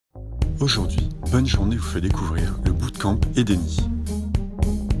Aujourd'hui, Bonne Journée vous fait découvrir le bootcamp Edeni.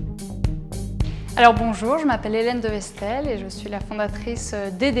 Alors bonjour, je m'appelle Hélène de Vestel et je suis la fondatrice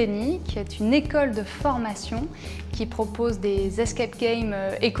d'Edeni, qui est une école de formation qui propose des escape games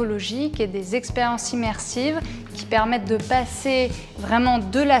écologiques et des expériences immersives qui permettent de passer vraiment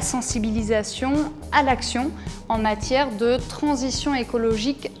de la sensibilisation à l'action en matière de transition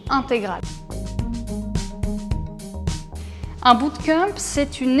écologique intégrale. Un bootcamp,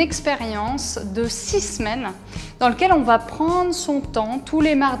 c'est une expérience de 6 semaines dans laquelle on va prendre son temps tous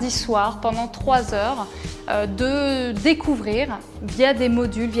les mardis soirs pendant 3 heures de découvrir via des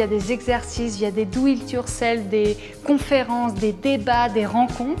modules, via des exercices, via des do it yourself, des conférences, des débats, des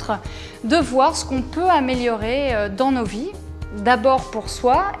rencontres, de voir ce qu'on peut améliorer dans nos vies, d'abord pour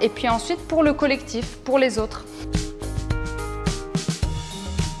soi et puis ensuite pour le collectif, pour les autres.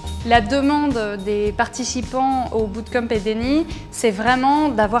 La demande des participants au bootcamp Edeni, c'est vraiment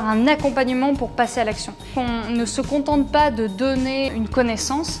d'avoir un accompagnement pour passer à l'action. On ne se contente pas de donner une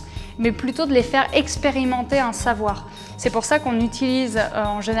connaissance, mais plutôt de les faire expérimenter un savoir. C'est pour ça qu'on utilise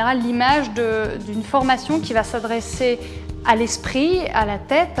en général l'image d'une formation qui va s'adresser à l'esprit, à la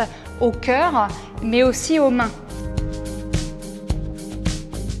tête, au cœur, mais aussi aux mains.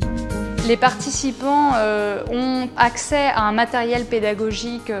 Les participants ont accès à un matériel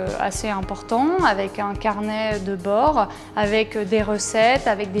pédagogique assez important, avec un carnet de bord, avec des recettes,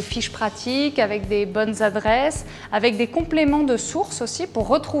 avec des fiches pratiques, avec des bonnes adresses, avec des compléments de sources aussi pour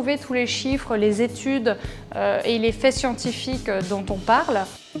retrouver tous les chiffres, les études et les faits scientifiques dont on parle.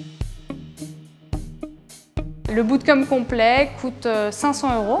 Le bootcamp complet coûte 500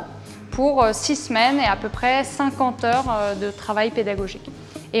 € pour 6 semaines et à peu près 50 heures de travail pédagogique.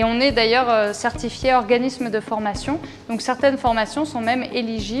 Et on est d'ailleurs certifié organisme de formation, donc certaines formations sont même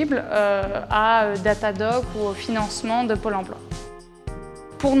éligibles à Datadoc ou au financement de Pôle emploi.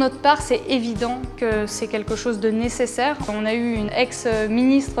 Pour notre part, c'est évident que c'est quelque chose de nécessaire. On a eu une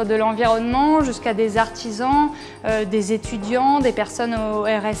ex-ministre de l'Environnement jusqu'à des artisans, des étudiants, des personnes au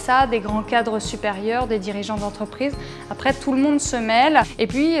RSA, des grands cadres supérieurs, des dirigeants d'entreprise. Après, tout le monde se mêle. Et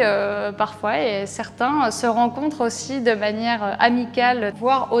puis, parfois, certains se rencontrent aussi de manière amicale,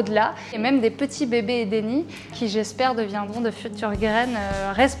 voire au-delà. Et même des petits bébés Edeni qui, j'espère, deviendront de futures graines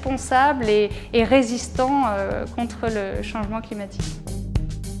responsables et résistants contre le changement climatique.